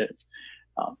few episodes.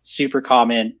 Super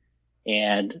common,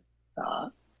 and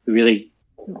really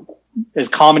as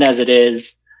common as it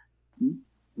is,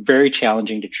 very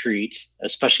challenging to treat,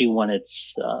 especially when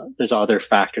there's other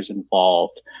factors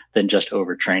involved than just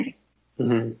overtraining.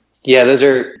 Mm-hmm. Yeah, those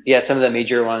are some of the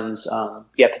major ones.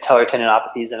 Patellar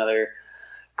tendinopathy is another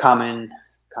common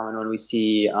one we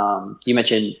see. You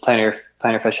mentioned plantar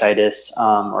fasciitis,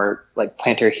 or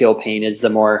plantar heel pain is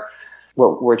the more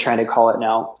what we're trying to call it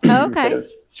now. Oh, okay. Instead of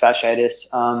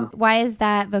fasciitis. Why is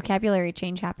that vocabulary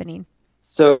change happening?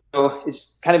 So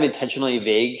it's kind of intentionally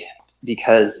vague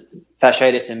because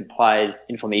fasciitis implies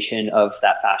inflammation of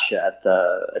that fascia at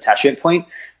the attachment point.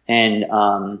 And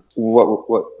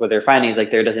what they're finding is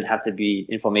there doesn't have to be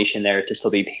inflammation there to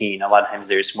still be pain. A lot of times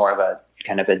there's more of a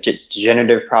kind of a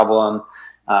degenerative problem,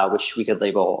 which we could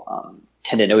label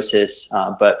tendinosis.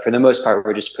 But for the most part,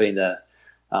 we're just putting the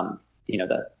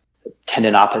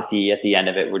tendinopathy at the end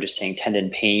of it. We're just saying tendon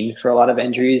pain for a lot of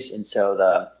injuries. And so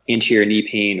the anterior knee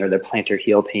pain or the plantar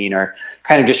heel pain are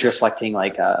kind of just reflecting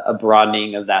like a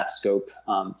broadening of that scope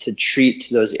to treat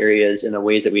those areas in the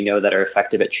ways that we know that are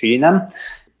effective at treating them,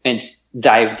 and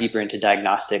dive deeper into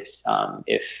diagnostics.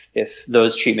 If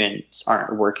those treatments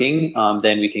aren't working,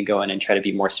 then we can go in and try to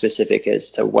be more specific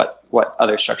as to what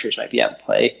other structures might be at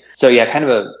play. So yeah, kind of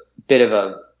a bit of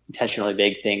a intentionally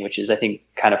vague thing, which is, I think,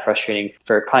 kind of frustrating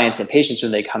for clients and patients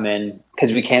when they come in,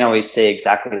 because we can't always say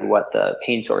exactly what the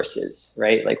pain source is,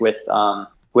 right? Like with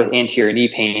anterior knee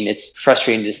pain, it's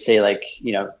frustrating to say, like,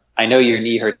 I know your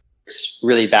knee hurts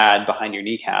really bad behind your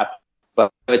kneecap,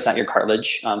 but it's not your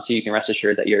cartilage. So you can rest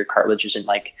assured that your cartilage isn't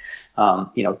like,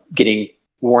 getting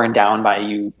worn down by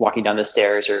you walking down the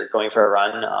stairs or going for a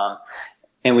run.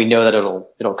 And we know that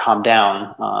it'll calm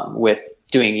down with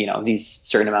doing, these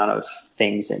certain amount of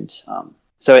things. And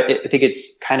so I think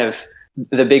it's kind of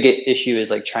the big issue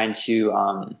is like trying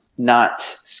to not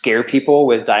scare people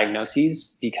with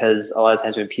diagnoses, because a lot of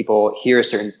times when people hear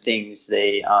certain things,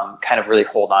 they kind of really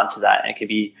hold on to that, and it could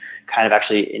be kind of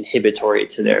actually inhibitory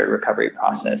to their recovery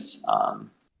process.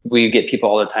 We get people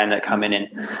all the time that come in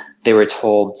and they were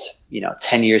told,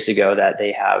 10 years ago that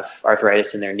they have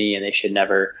arthritis in their knee and they should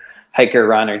never hike or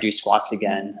run or do squats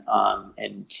again.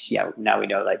 And yeah, now we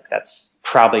know like that's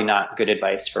probably not good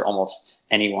advice for almost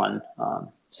anyone.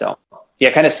 So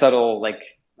yeah, kind of subtle,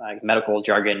 like medical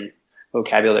jargon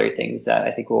vocabulary things that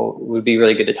I think would be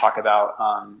really good to talk about,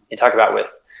 and talk about with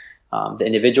the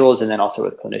individuals, and then also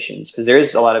with clinicians, because there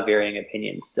is a lot of varying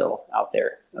opinions still out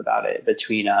there about it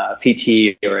between a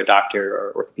PT or a doctor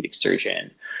or orthopedic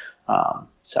surgeon.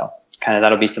 So kind of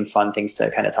that'll be some fun things to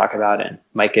kind of talk about, and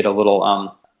might get a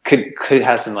little could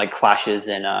have some like clashes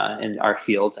in our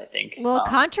fields, I think. A little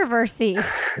controversy.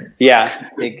 Yeah,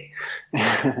 big.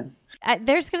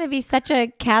 There's going to be such a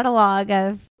catalog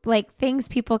of like things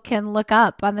people can look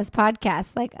up on this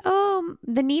podcast, like, oh,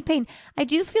 the knee pain. I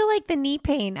do feel like the knee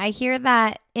pain, I hear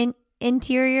that in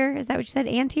interior. Is that what you said?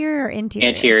 Anterior or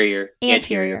interior?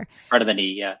 Anterior. Front of the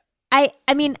knee. Yeah.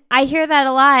 I mean, I hear that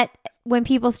a lot when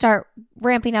people start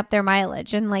ramping up their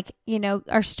mileage and like,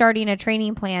 are starting a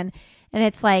training plan. And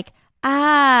it's like,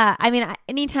 I mean,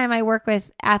 anytime I work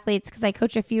with athletes, because I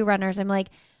coach a few runners, I'm like,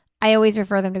 I always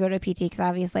refer them to go to a PT, because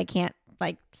obviously I can't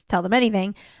like tell them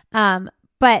anything.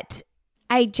 But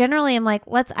I generally am like,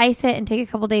 let's ice it and take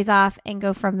a couple days off and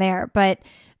go from there. But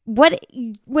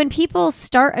when people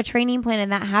start a training plan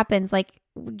and that happens, like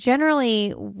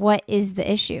generally what is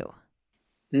the issue?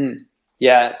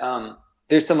 Yeah.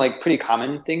 There's some like pretty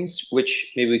common things,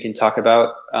 which maybe we can talk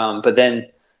about. But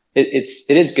then it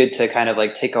is good to kind of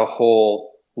like take a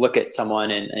whole look at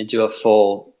someone and do a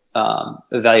full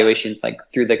evaluation, like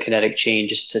through the kinetic chain,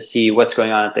 just to see what's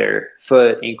going on at their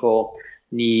foot, ankle,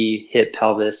 knee, hip,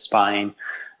 pelvis, spine,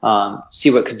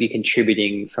 see what could be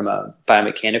contributing from a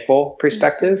biomechanical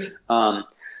perspective.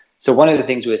 So one of the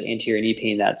things with anterior knee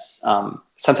pain that's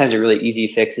sometimes a really easy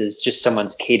fix is just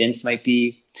someone's cadence might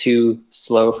be too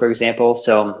slow, for example.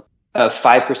 So a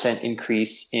 5%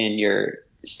 increase in your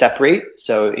step rate,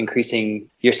 so increasing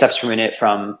your steps per minute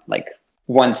from like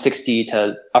 160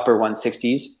 to upper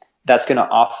 160s, that's going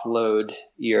to offload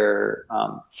your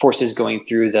forces going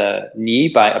through the knee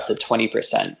by up to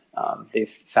 20%. They've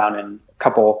found in a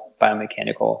couple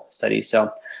biomechanical studies. So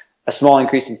a small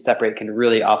increase in step rate can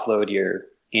really offload your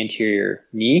anterior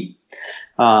knee.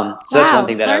 That's one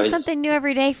thing that Learn something new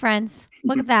every day, friends.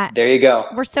 Look at that. There you go.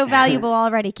 We're so valuable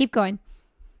already. Keep going.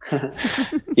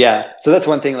 Yeah. So that's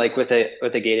one thing, like with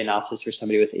a gait analysis for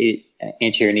somebody with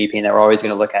anterior knee pain, that we're always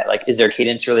going to look at, like, is their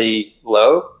cadence really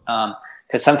low?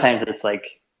 Because sometimes it's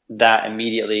like that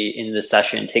immediately in the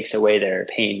session takes away their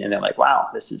pain, and they're like, wow,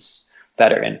 this is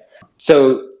better. And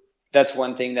so that's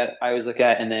one thing that I always look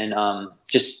at. And then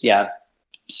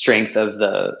strength of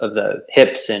the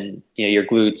hips and your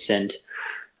glutes, and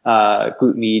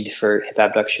glute med for hip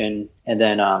abduction. And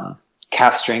then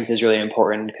calf strength is really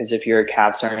important, because if your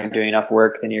calves aren't doing enough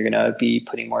work, then you're going to be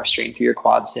putting more strain through your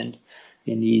quads and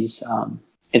knees.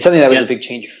 It's something that was a big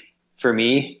change for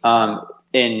me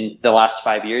in the last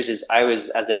 5 years. Is I was,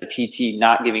 as a PT,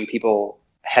 not giving people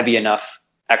heavy enough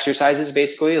exercises,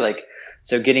 basically. Like,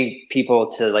 so getting people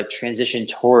to like transition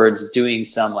towards doing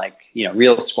some like,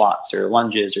 real squats or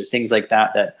lunges or things like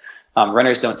that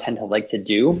runners don't tend to like to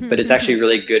do, but it's actually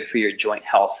really good for your joint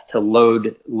health to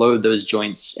load those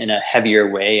joints in a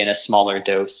heavier way in a smaller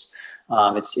dose.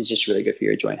 It's just really good for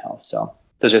your joint health. So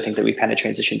those are things that we kind of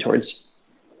transition towards.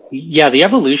 Yeah, the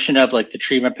evolution of like the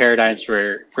treatment paradigms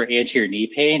for anterior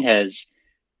knee pain has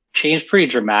changed pretty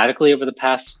dramatically over the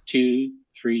past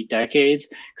 2-3 decades.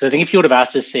 Because I think if you would have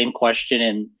asked this same question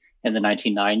in in the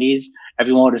 1990s,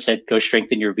 everyone would have said, go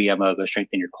strengthen your VMO, go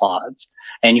strengthen your quads.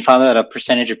 And you found that a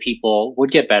percentage of people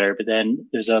would get better, but then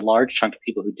there's a large chunk of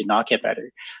people who did not get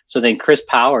better. So then Chris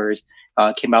Powers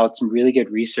came out with some really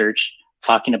good research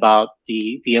talking about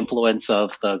the influence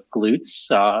of the glutes,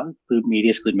 glute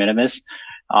medius, glute minimus,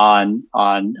 on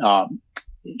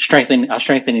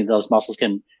strengthening those muscles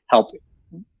can help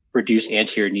reduce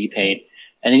anterior knee pain.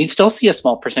 And then you still see a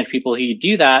small percentage of people who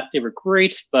do that. They were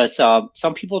great, but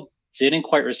some people didn't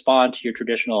quite respond to your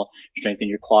traditional strengthen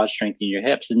your quads, strengthen your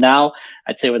hips. And now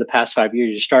I'd say over the past 5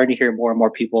 years, you're starting to hear more and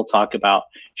more people talk about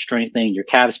strengthening your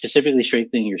calves, specifically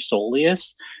strengthening your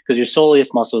soleus, because your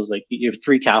soleus muscles, like you have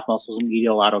 3 calf muscles,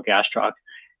 medial, lateral, gastroc.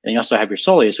 And you also have your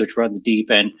soleus, which runs deep,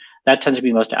 and that tends to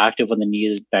be most active when the knee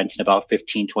is bent in about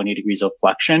 15, 20 degrees of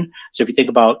flexion. So if you think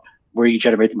about where you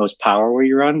generate the most power where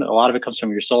you run, a lot of it comes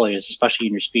from your soleus, especially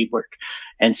in your speed work.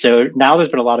 And so now there's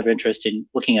been a lot of interest in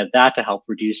looking at that to help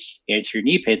reduce anterior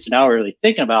knee pain. So now we're really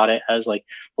thinking about it as like,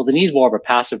 well, the knee is more of a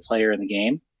passive player in the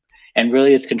game, and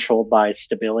really it's controlled by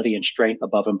stability and strength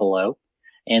above and below.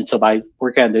 And so by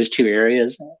working on those 2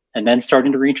 areas and then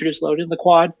starting to reintroduce load in the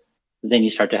quad, then you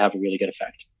start to have a really good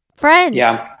effect. Friends,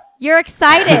 you're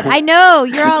excited. I know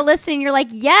you're all listening. You're like,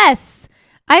 yes,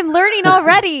 I'm learning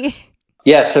already.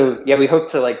 Yeah. So we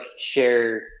hope to like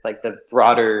share like the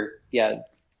broader,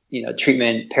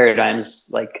 treatment paradigms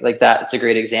like that. It's a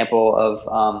great example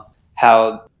of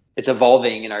how it's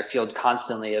evolving in our field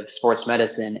constantly of sports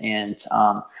medicine. And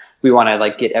we want to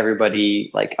like get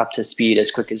everybody like up to speed as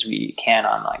quick as we can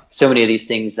on like so many of these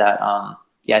things that, I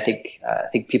think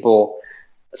people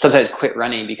sometimes quit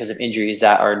running because of injuries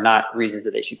that are not reasons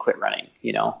that they should quit running,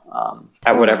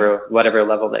 at whatever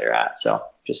level they're at. So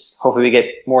just hopefully we get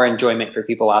more enjoyment for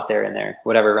people out there in their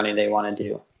whatever running they want to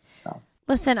do. So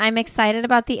listen, I'm excited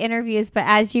about the interviews, but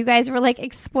as you guys were like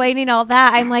explaining all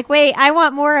that, I'm like, wait, I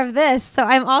want more of this. So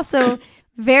I'm also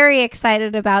very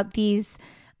excited about these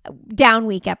down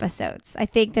week episodes. I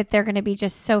think that they're going to be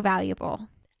just so valuable.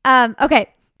 Okay.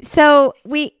 So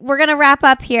we're going to wrap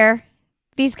up here.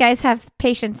 These guys have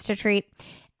patients to treat.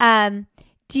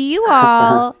 Do you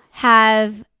all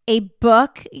have a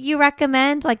book you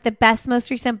recommend, like the best,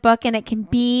 most recent book, and it can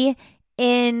be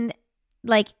in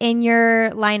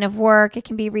your line of work, it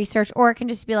can be research, or it can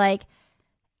just be like,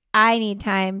 I need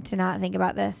time to not think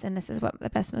about this, and this is what the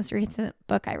best, most recent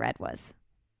book I read was.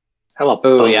 I love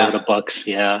boatload of books.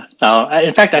 Yeah.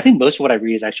 In fact, I think most of what I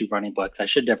read is actually running books. I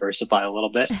should diversify a little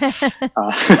bit.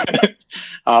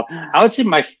 I would say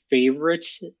my favorite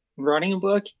running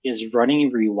book is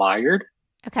Running Rewired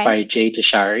by Jay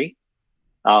Deshary,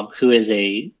 who is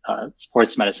a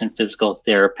sports medicine physical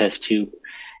therapist who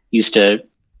used to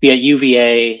be at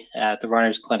UVA at the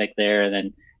runners clinic there, and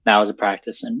then now is a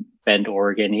practice in Bend,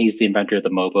 Oregon. He's the inventor of the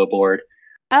MOBO board.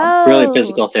 Really a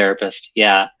physical therapist.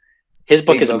 Yeah. His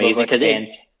book is amazing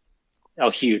because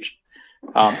huge.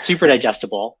 Super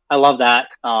digestible. I love that.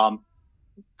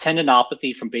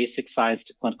 Tendinopathy from Basic Science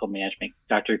to Clinical Management,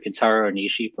 Dr. Kentaro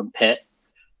Onishi from Pitt.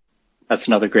 That's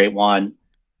another great one.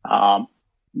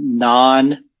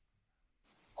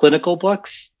 Non-clinical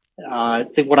books. I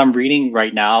think what I'm reading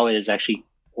right now is actually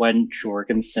Gwen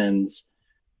Jorgensen's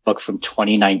book from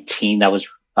 2019. That was,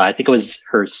 I think it was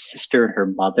her sister and her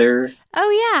mother.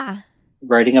 Oh, yeah.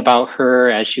 Writing about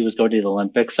her as she was going to the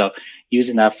Olympics. So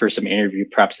using that for some interview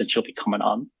preps that she'll be coming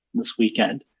on this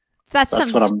weekend. That's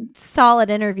some solid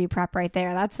interview prep right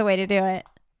there. That's the way to do it.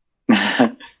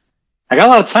 I got a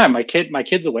lot of time. My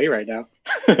kid's away right now.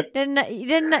 You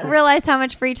didn't realize how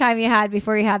much free time you had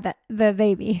before you had the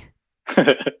baby.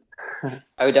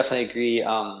 I would definitely agree.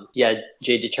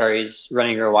 Jay Deshary's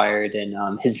Running Rewired,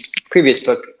 and his previous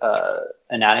book,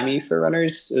 Anatomy for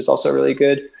Runners, was also really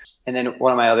good. And then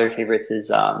one of my other favorites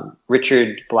is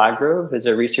Richard Blagrove, is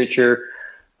a researcher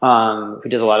who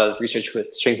does a lot of research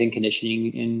with strength and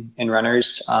conditioning in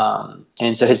runners.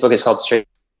 And so his book is called Strength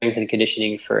and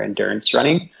Conditioning for Endurance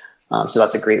Running. So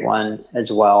that's a great one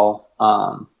as well.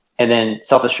 And then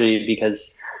selfishly,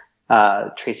 because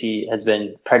Tracy has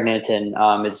been pregnant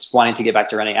and is wanting to get back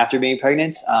to running after being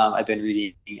pregnant, I've been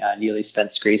reading Neely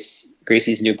Spence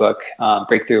Gracie's new book,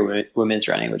 Breakthrough Women's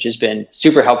Running, which has been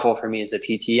super helpful for me as a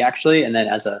PT actually, and then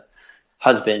as a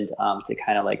husband to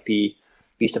kind of like be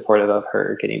supportive of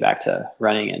her getting back to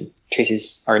running. And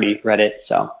Tracy's already read it,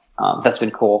 so that's been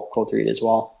cool to read as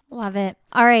well. Love it.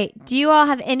 All right. Do you all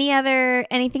have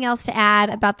anything else to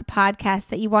add about the podcast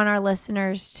that you want our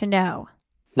listeners to know?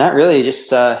 Not really.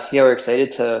 Just we're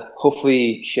excited to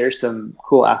hopefully share some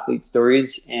cool athlete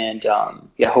stories, and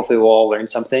hopefully we'll all learn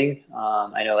something.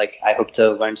 I know, I hope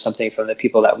to learn something from the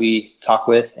people that we talk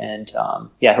with, and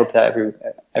I hope that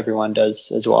everyone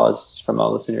does as well, as from a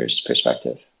listener's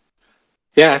perspective.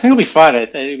 Yeah, I think it'll be fun.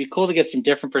 It'd be cool to get some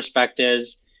different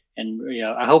perspectives, and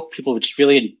I hope people would just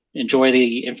really enjoy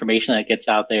the information that gets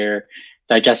out there,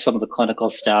 digest some of the clinical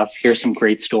stuff, hear some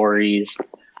great stories,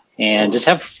 and just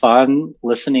have fun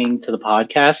listening to the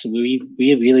podcast. We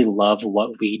really love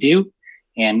what we do,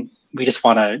 and we just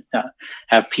want to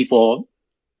have people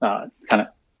kind of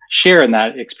share in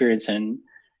that experience and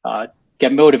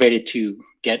get motivated to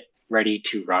get ready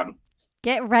to run.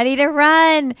 Get ready to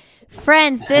run.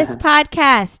 Friends, this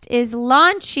podcast is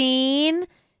launching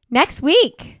next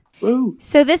week. Woo.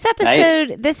 So this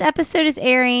episode is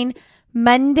airing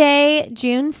Monday,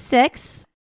 June 6th.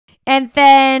 And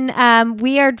then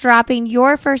we are dropping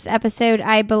your first episode,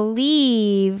 I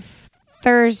believe,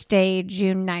 Thursday,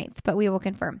 June 9th, but we will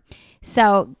confirm.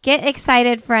 So get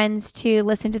excited, friends, to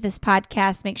listen to this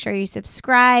podcast. Make sure you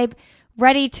subscribe,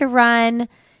 Ready to Run.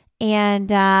 And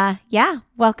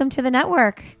welcome to the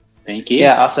network. Thank you.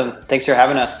 Yeah, awesome. Thanks for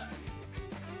having us.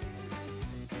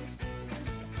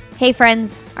 Hey,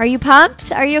 friends, are you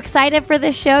pumped? Are you excited for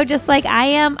this show just like I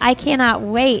am? I cannot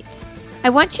wait.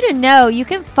 I want you to know you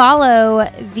can follow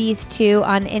these two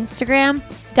on Instagram.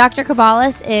 Dr.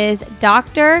 Cabalas is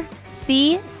Dr.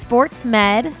 C Sports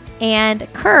Med,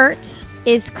 and Kurt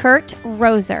is Kurt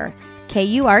Roeser,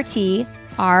 KurtRoeser.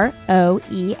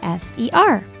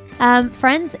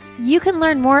 Friends, you can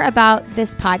learn more about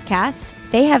this podcast.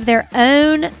 They have their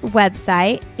own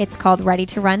website. It's called Ready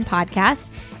to Run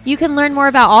Podcast. You can learn more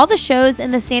about all the shows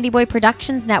in the Sandy Boy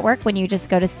Productions Network when you just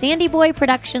go to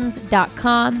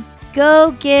sandyboyproductions.com.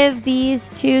 Go give these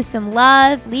two some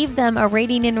love. Leave them a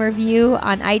rating and review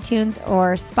on iTunes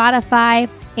or Spotify.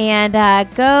 And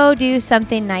go do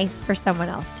something nice for someone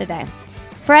else today.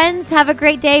 Friends, have a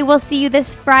great day. We'll see you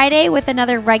this Friday with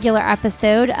another regular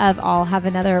episode of I'll Have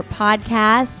Another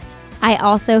Podcast. I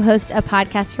also host a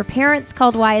podcast for parents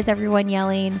called Why Is Everyone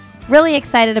Yelling? Really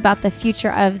excited about the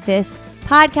future of this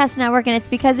podcast network, and it's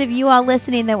because of you all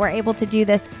listening that we're able to do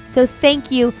this. So thank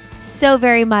you so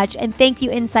very much, and thank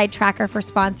you Inside Tracker for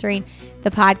sponsoring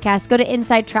the podcast. Go to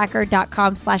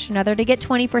insidetracker.com/another to get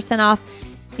 20% off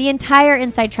the entire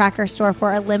Inside Tracker store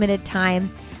for a limited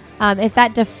time. If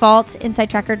that default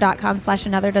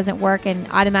insidetracker.com/another doesn't work and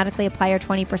automatically apply your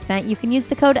 20%, you can use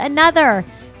the code ANOTHER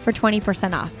for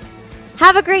 20% off.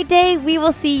 Have a great day. We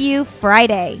will see you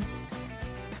Friday.